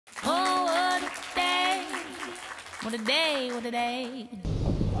What a day, what a day.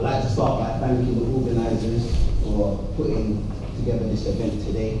 I'd like to start by thanking the organisers for putting together this event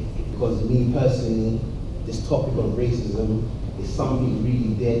today, because me personally, this topic of racism is something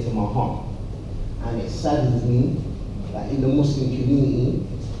really dear to my heart. And it saddens me that in the Muslim community,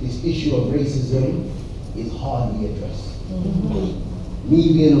 this issue of racism is hardly addressed.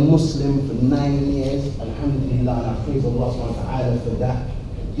 Me being a Muslim for 9 years, alhamdulillah, and I praise Allah subhanahu wa ta'ala for that,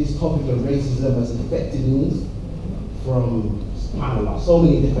 this topic of racism has affected me from, subhanAllah, so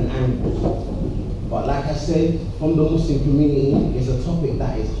many different angles. But like I said, from the Muslim community, it's a topic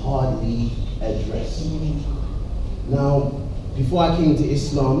that is hardly addressed. Now, before I came to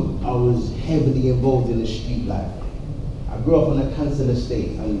Islam, I was heavily involved in the street life. I grew up on a council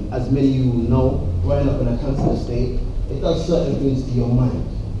estate, and as many of you will know, growing up in a council estate, it does certain things to your mind.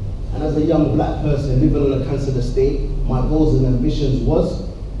 And as a young black person living on a council estate, my goals and ambitions was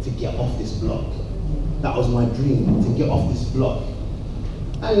to get off this block. That was my dream, to get off this block.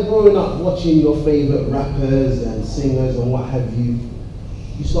 And growing up watching your favorite rappers and singers and what have you,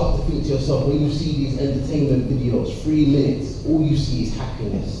 you start to think to yourself, when you see these entertainment videos, 3 minutes, all you see is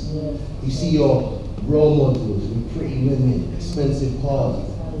happiness. You see your role models with pretty women, expensive cars,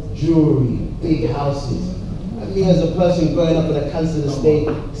 jewelry, big houses. And me as a person growing up in a council estate,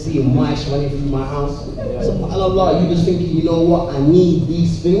 seeing mice running through my house, subhanAllah, you just thinking, you know what, I need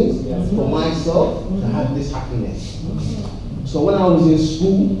these things for myself to have this happiness. So when I was in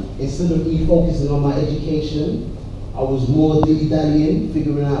school, instead of me focusing on my education, I was more dilly-dallying,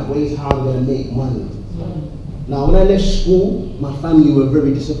 figuring out ways how I'm going to make money. Now when I left school, my family were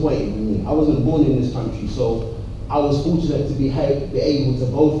very disappointed with me. I wasn't born in this country, so I was fortunate to be able to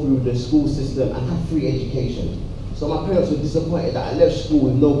go through the school system and have free education. So my parents were disappointed that I left school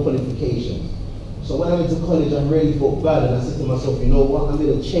with no qualifications. So when I went to college, I really felt bad, and I said to myself, you know what, I'm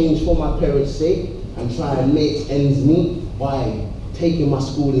going to change for my parents' sake and try and make ends meet by taking my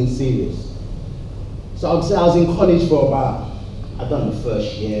schooling serious. So I'd say I was in college for about, I'd done the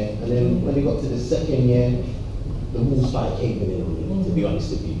first year, and then when it got to the second year, the walls started caving in on me, to be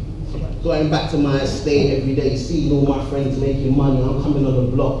honest with you. Going back to my estate every day, seeing all my friends making money, I'm coming on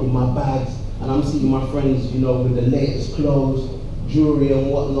the block with my bags, and I'm seeing my friends, you know, with the latest clothes, jewelry and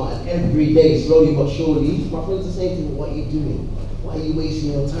whatnot, and every day, slowly but surely, my friends are saying to me, what are you doing? Why are you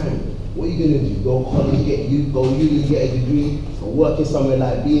wasting your time? What are you gonna do? Go college, go uni, get a degree, or working somewhere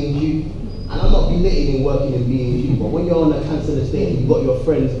like B&Q? And I'm not belittling working in B&Q, but when you're on a council estate and you've got your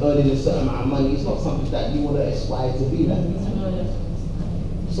friends earning a certain amount of money, it's not something that you want to aspire to be like.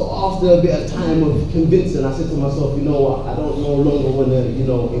 So after a bit of time of convincing, I said to myself, you know what, I don't no longer want to, you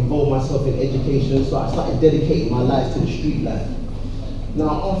know, involve myself in education, so I started dedicating my life to the street life.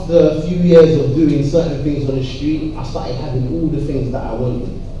 Now after a few years of doing certain things on the street, I started having all the things that I wanted,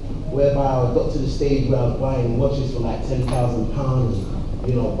 whereby I got to the stage where I was buying watches for like £10,000,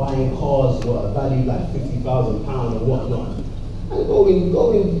 you know, buying cars were valued like £50,000 and whatnot. And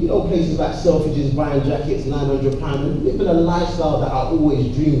going, you know, places like Selfridges, buying jackets, £900, and living a lifestyle that I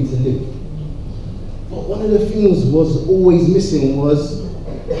always dreamed to live. But one of the things was always missing was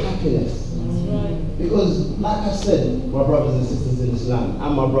the happiness. Because, like I said, my brothers and sisters in Islam,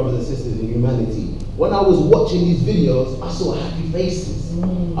 and my brothers and sisters in humanity, when I was watching these videos, I saw happy faces.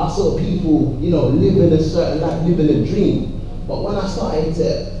 I saw people, you know, living a certain life, living a dream. But when I started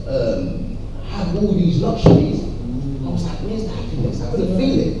to have all these luxuries, I was like, where's the happiness? I couldn't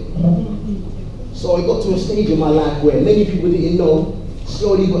feel it. So I got to a stage in my life where many people didn't know,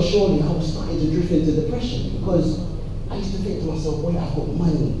 slowly but surely, I was starting to drift into depression, because I used to think to myself, well, I've got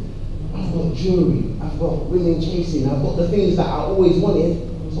money, I've got jewelry, I've got women chasing, I've got the things that I always wanted,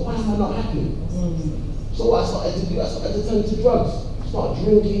 so why am I not happy? So what I started to do, I started to turn to drugs. Start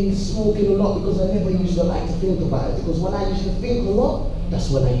drinking, smoking a lot, because I never used to like to think about it, because when I used to think a lot, that's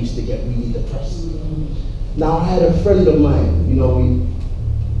when I used to get really depressed. Now I had a friend of mine, you know,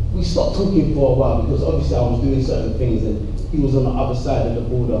 we stopped talking for a while because obviously I was doing certain things and he was on the other side of the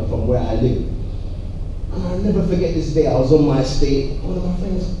border from where I live. And I'll never forget this day, I was on my estate, one of my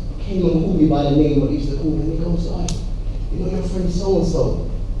friends came and called me by the name I used to call me, and he goes, oh, you know your friend so-and-so,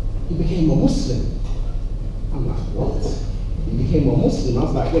 he became a Muslim. I'm like, what? He became a Muslim. I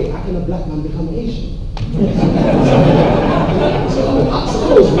was like, wait, how can a black man become Asian? So I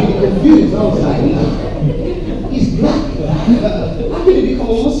was really confused. I was like, no, he's black. How can he become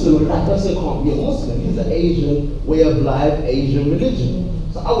a Muslim? A black person can't be a Muslim. He's an Asian way of life, Asian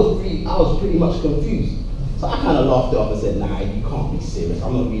religion. So I was pretty much confused. So I kind of laughed it off and said, nah, you can't be serious.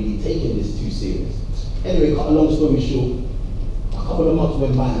 I'm not really taking this too serious. Anyway, cut a long story short, a couple of months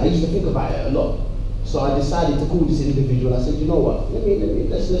went by and I used to think about it a lot. So I decided to call this individual. I said, you know what,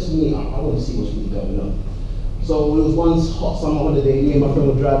 let's meet up. I want to see what's really going on. So it was one hot summer holiday, me and my friend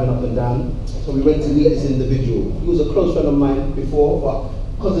were driving up and down. So we went to meet this individual. He was a close friend of mine before, but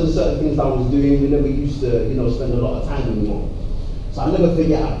because of the certain things I was doing, we never used to, spend a lot of time anymore. So I'll never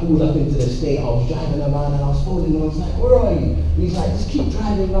forget, I pulled up into the state, I was driving around and I was phoning him, I was like, where are you? And he's like, just keep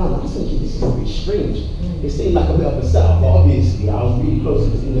driving around. I was thinking, this is a bit strange. It seemed like a bit of a setup, but obviously I was really close to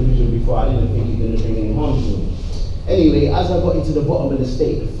this individual before. I didn't think he was going to bring any harm to me. Anyway, as I got into the bottom of the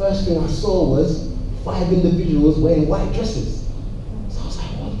state, the first thing I saw was 5 individuals wearing white dresses. So I was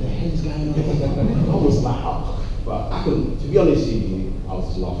like, what the hell is going on? I was like, oh. But I couldn't, to be honest with you, I was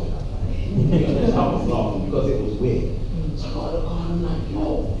just laughing. To be honest, I was laughing because it was weird. So I got in the car and I'm like, yo,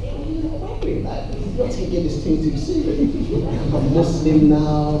 what are you wearing? Like, you're taking this thing too serious. I'm Muslim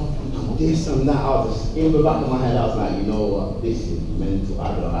now, I'm this, I'm that. I was just, in the back of my head, I was like, you know what, this is mental.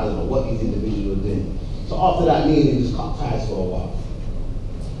 I don't know what these individuals are doing. So after that meeting, just cut ties for a while.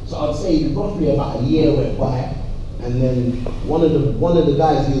 So I'd say roughly about a year went by, and then one of the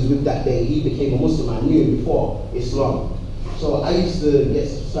guys he was with that day, he became a Muslim. I knew him before Islam. So I used to get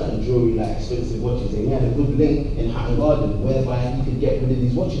certain jewelry, like expensive watches, and he had a good link in Hatton Garden whereby he could get rid of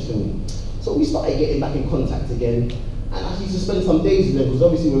these watches for me. So we started getting back in contact again, and I used to spend some days with them because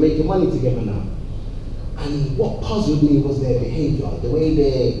obviously we're making money together now. And what puzzled me was their behavior, the way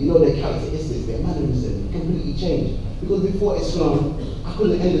their characteristics, their mannerism completely changed. Because before Islam, I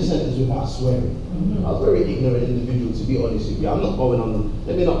couldn't end a sentence without swearing. I was a very ignorant individual, to be honest with you. I'm not going on,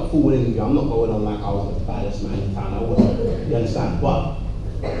 let me not fool any of you, I'm not going on like I was the baddest man in town, I wasn't, you understand? But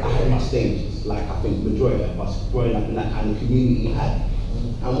I had my stages, like I think the majority of us growing up in that kind of community had.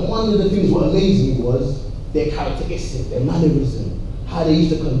 And one of the things what amazed me was their characteristics, their mannerism, how they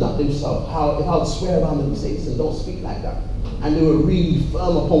used to conduct themselves, how if I would swear around them and say, listen, don't speak like that. And they were really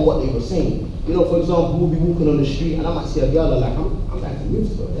firm upon what they were saying. You know, for example, we'll be walking on the street and I might see a girl like, I'm going to move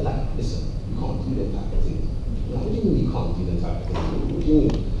to her. They're like, listen, you can't do that type of thing. I'm like, what do you mean you can't do that type of thing? What do you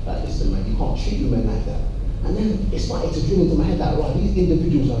mean? Like, listen, man, you can't treat women like that. And then it started to drill into my head that, right, these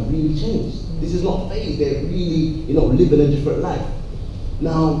individuals are really changed. This is not phase, they're really, living a different life.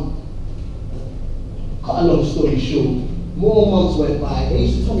 Now, cut a long story short, more months went by. They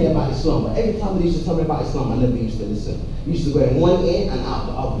used to tell me about Islam, but every time they used to tell me about Islam, I never used to listen. I used to go in one ear and out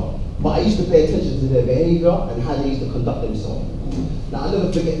the other. But I used to pay attention to their behavior and how they used to conduct themselves. Now, I'll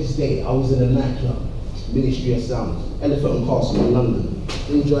never forget this day. I was in a nightclub, Ministry of Sound, Elephant and Castle in London.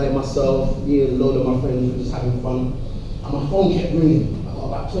 Enjoying myself, me and a load of my friends were just having fun. And my phone kept ringing. I got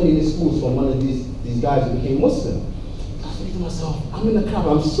about 20 missed calls from one of these guys who became Muslim. I was thinking to myself, I'm in the club,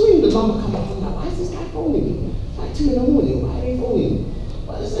 I'm seeing the number come up. I'm like, why is this guy phoning me? It's like 2 in the morning, why are they phoning me?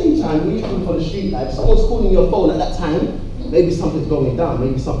 But at the same time, when you're coming from the street, like, if someone's calling your phone at that time, maybe something's going down,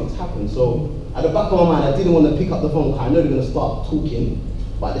 maybe something's happened. So at the back of my mind, I didn't want to pick up the phone because I know they're going to start talking.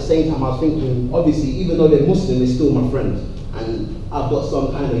 But at the same time, I was thinking, obviously, even though they're Muslim, they're still my friends. And I've got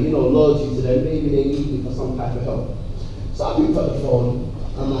some kind of, loyalty to them. Maybe they need me for some type of help. So I picked up the phone.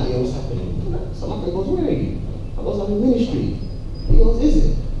 I'm like, yo, what's happening? So my friend goes, where are you? I goes, I'm in ministry. He goes, is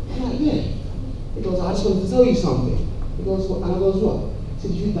it? I'm like, yeah. He goes, I just wanted to tell you something. He goes, what? And I goes, what?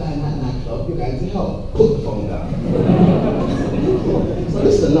 Since you die in that nightclub, you're going to hell. Put the phone down. So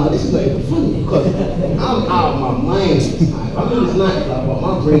listen, no, this is not even funny because I'm out of my mind this time. I'm in this nightclub, but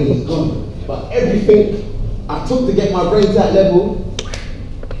my brain is gone. But everything I took to get my brain to that level,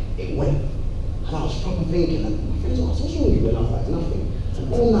 it went. And I was proper thinking, and my friends were like, what's wrong with you? And I was like, nothing.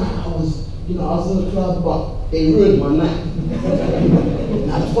 And all night I was in the club, but they ruined my night.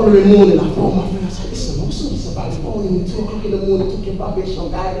 And the following morning, I phoned my friend, I said, listen, what's all this about? You're phoning me 2 o'clock in the morning, talking rubbish,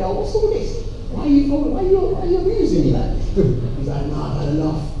 some guy there, what's all this? Why are you abusing me like this? He's like, nah, I've had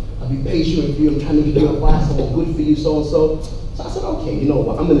enough. I'll be patient with you, I'm trying to give you advice, I want good for you, so and so. So I said, okay, you know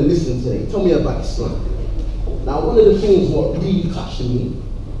what, I'm gonna listen today. Tell me about Islam. Now, one of the things what really touched me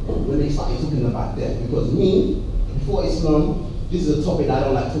when they started talking about death, because me, before Islam, this is a topic that I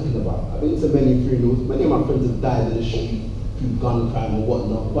don't like talking about. I've been to many funerals, many of my friends have died in the street through gun crime and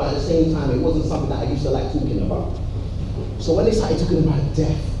whatnot, but at the same time, it wasn't something that I used to like talking about. So when they started talking about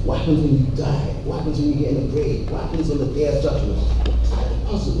death, what happens when you die? What happens when you get in the grave? What happens on the day of judgment? It started to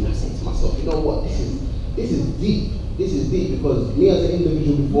puzzle me. I said to myself, you know what, this is deep. This is deep because me as an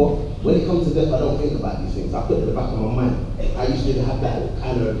individual before, when it comes to death, I don't think about these things. I put it in the back of my mind. I used to have that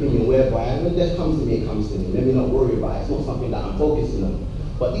kind of opinion whereby when death comes to me, it comes to me. Let me not worry about it. It's not something that I'm focusing on.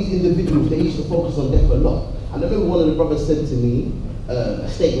 But these individuals, they used to focus on death a lot. And I remember one of the brothers said to me, a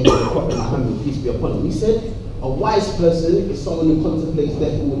statement from the Prophet Muhammad, peace be upon him. He said, a wise person is someone who contemplates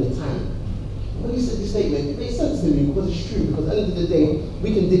death all the time. When he said this statement, it made sense to me because it's true. Because at the end of the day,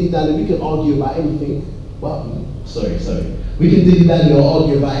 we can dilly-dally, we can argue about everything, but sorry. We can dilly-dally or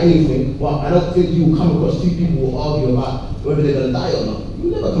argue about anything, but I don't think you'll come across two people who will argue about whether they're going to die or not.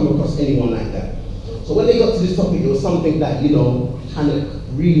 You'll never come across anyone like that. So when they got to this topic, it was something that, you know, kind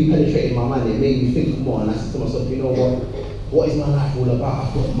of really penetrated my mind. It made me think more, and I said to myself, you know what is my life all about?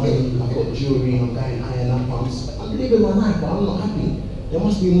 I've got money, I've got jewelry, I'm going iron up, I'm living my life, but I'm not happy. There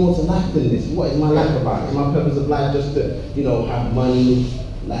must be more to life than this. What is my life about? Is my purpose of life just to, you know, have money,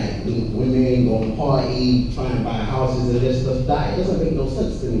 like women, go and party, try and buy houses and just die? It doesn't make no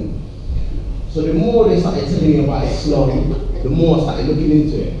sense to me. So the more they started telling me about Islam, the more I started looking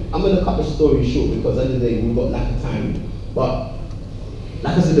into it. I'm going to cut the story short because at the end of the day we've got lack of time. But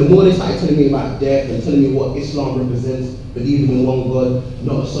like I said, the more they started telling me about death and telling me what Islam represents, believing in one God,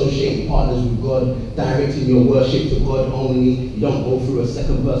 not associating partners with God, directing your worship to God only, you don't go through a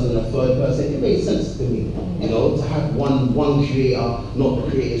second person and a third person, it made sense to me. You know, to have one creator, not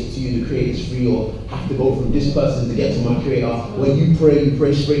the creator's two, the creator's three, or have to go through this person to get to my creator. When you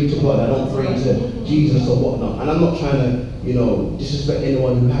pray straight to God. I don't pray to Jesus or whatnot. And I'm not trying to, you know, disrespect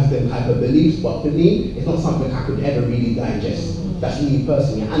anyone who has them type of beliefs, but for me, it's not something I could ever really digest. That's me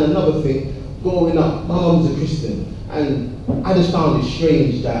personally. And another thing, growing up, my mum's a Christian, and I just found it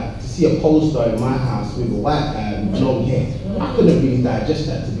strange that to see a poster in my house with a white guy with long hair, I couldn't really digest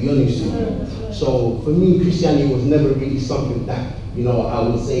that, to be honest with you. So for me, Christianity was never really something that, you know, I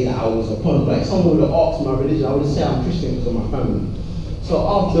would say that I was upon. Like someone would have asked my religion, I would say I'm Christian because of my family. So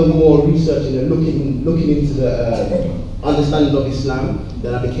after more researching and looking into the understanding of Islam,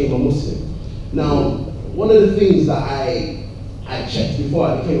 then I became a Muslim. Now, one of the things that I checked before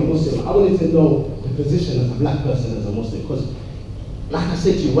I became a Muslim, I wanted to know the position as a black person as a Muslim, because like I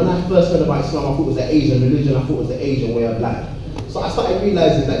said to you, when I first heard about Islam, I thought it was the Asian religion, I thought it was the Asian way of life. So I started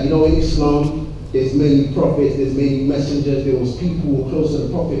realizing that, you know, in Islam, there's many prophets, there's many messengers, there was people who were close to the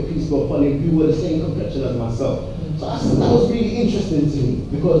prophet, peace be upon him, who were the same complexion as myself. So that was really interesting to me,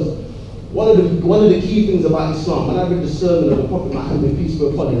 because one of the key things about Islam, when I read the sermon of the Prophet Muhammad, peace be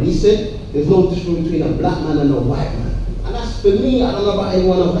upon him, he said, there's no difference between a black man and a white man. And that's, for me, I don't know about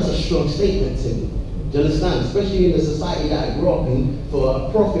anyone else, that's a strong statement to me. Do you understand? Especially in the society that I grew up in, for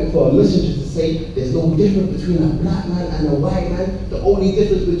a prophet, for a messenger to say, there's no difference between a black man and a white man. The only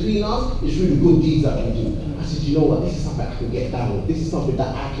difference between us is through the good deeds that we do. I said, you know what, this is something I can get down with. This is something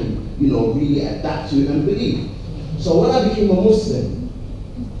that I can, you know, really adapt to and believe. So when I became a Muslim,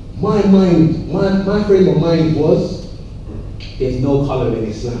 my frame of mind was, there's no color in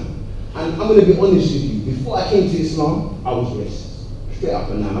Islam. And I'm going to be honest with you, before I came to Islam, I was racist. Straight up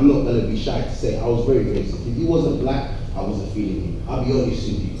and down, I'm not going to be shy to say I was very racist. If he wasn't black, I wasn't feeling him. I'll be honest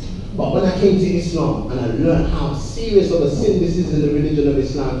with you. But when I came to Islam and I learned how serious of a sin this is in the religion of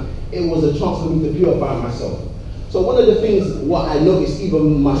Islam, it was a chance for me to purify myself. So one of the things, what I noticed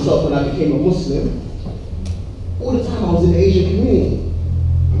even myself when I became a Muslim, all the time I was in the Asian community.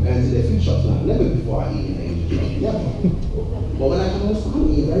 I'm going to their food shops now. Never before I eat in the Asian shop. Never. But when I come home, I'm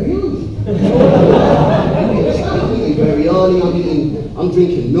eating biryani. I'm eating biryani, I'm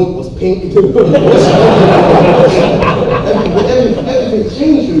drinking milk, was pink. Everything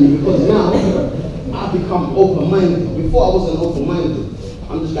changed for me because now I've become open-minded. Before I wasn't open-minded.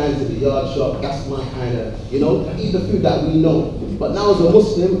 I'm just going to the yard shop, that's my kind of, you know, I eat the food that we know. But now as a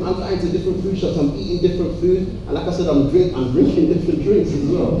Muslim, I'm going to different food shops, I'm eating different food, and like I said, I'm drinking different drinks as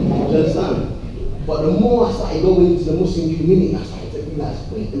well. Do you understand? But the more I started going into the Muslim community, I started to realize,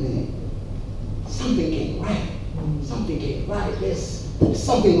 wait a minute, something ain't right. Something ain't right. There's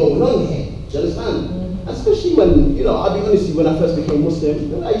something going on here. Do you understand? Especially when, you know, I'll be honest with you, when I first became Muslim,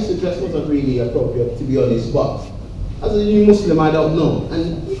 the way I used to dress wasn't really appropriate, to be honest, but as a new Muslim, I don't know.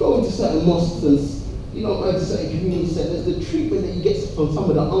 And you go into certain mosques and, you know, into certain community centers, the treatment that you get from some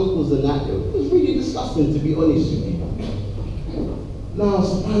of the uncles and that, it was really disgusting, to be honest with you. Now,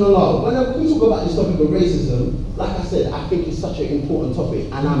 subhanAllah, when we talk about this topic of racism, like I said, I think it's such an important topic,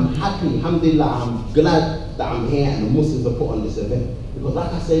 and I'm happy, alhamdulillah, I'm glad that I'm here and the Muslims are put on this event. Because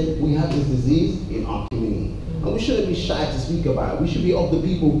like I said, we have this disease in our community. And we shouldn't be shy to speak about it. We should be of the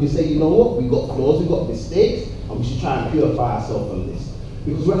people who can say, you know what, we got flaws, we got mistakes, and we should try and purify ourselves from this.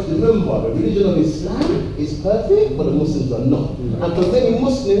 Because we have to remember, the religion of Islam is perfect, but the Muslims are not. And for many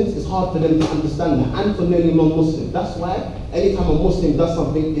Muslims, it's hard for them to understand that, and for many non-Muslims. That's why, anytime a Muslim does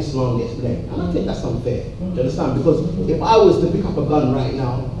something, Islam gets blamed. And I think that's unfair. Do you understand? Because if I was to pick up a gun right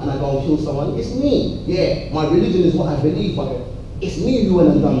now, and I go and kill someone, it's me. Yeah, my religion is what I believe, but it's me who went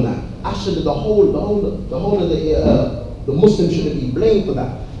and done that. Actually, the whole of the Muslims shouldn't be blamed for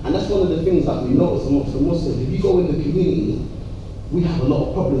that. And that's one of the things that we notice amongst the Muslims. If you go in the community, we have a lot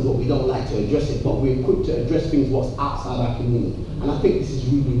of problems, but we don't like to address it, but we're quick to address things what's outside our community. And I think this is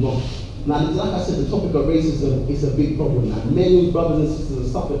really wrong. Now, like I said, the topic of racism is a big problem, and many brothers and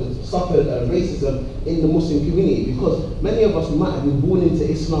sisters have suffered racism in the Muslim community, because many of us might have been born into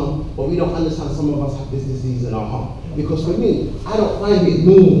Islam, but we don't understand some of us have this disease in our heart. Because for me, I don't find it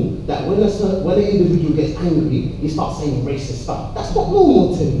normal that when an individual gets angry, he starts saying racist stuff. That's not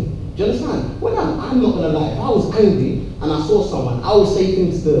normal to me. Do you understand? When I'm not gonna lie, if I was angry and I saw someone, I would say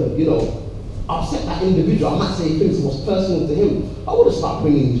things to, you know, upset that individual. I might say things that was personal to him. I wouldn't start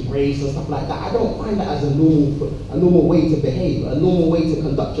bringing race and stuff like that. I don't find that as a normal way to behave, a normal way to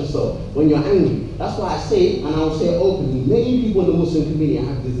conduct yourself when you're angry. That's why I say, and I'll say it openly, many people in the Muslim community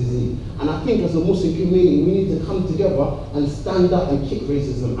have this disease. And I think as a Muslim community, we need to come together and stand up and kick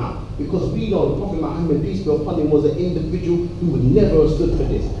racism out. Because we know the Prophet Muhammad, peace be upon him, was an individual who would never have stood for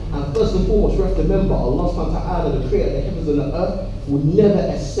this. And first and foremost, we have to remember Allah subhanahu wa ta'ala, the creator of the heavens and the earth, would never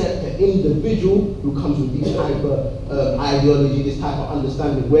accept an individual who comes with this type of ideology, this type of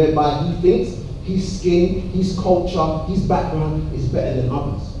understanding, whereby he thinks his skin, his culture, his background is better than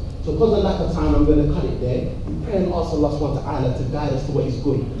others. So because of lack of time, I'm going to cut it there. We pray and ask Allah subhanahu wa ta'ala to guide us to what is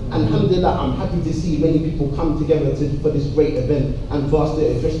good. And alhamdulillah, I'm happy to see many people come together for this great event and for us to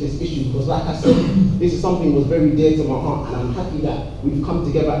address this issue. Because like I said, this is something that was very dear to my heart, and I'm happy that we've come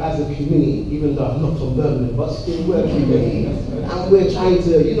together as a community, even though I'm not from Birmingham, but still we're a community. And we're trying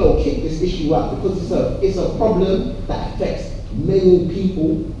to, you know, kick this issue out, because it's a problem that affects many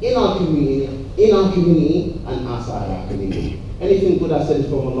people in our community, and outside our community. Anything good I said is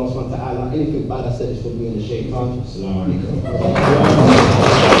from Allah subhanahu wa ta'ala, anything bad I said is from me and the shaitan. Assalamu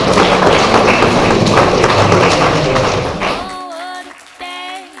alaikum.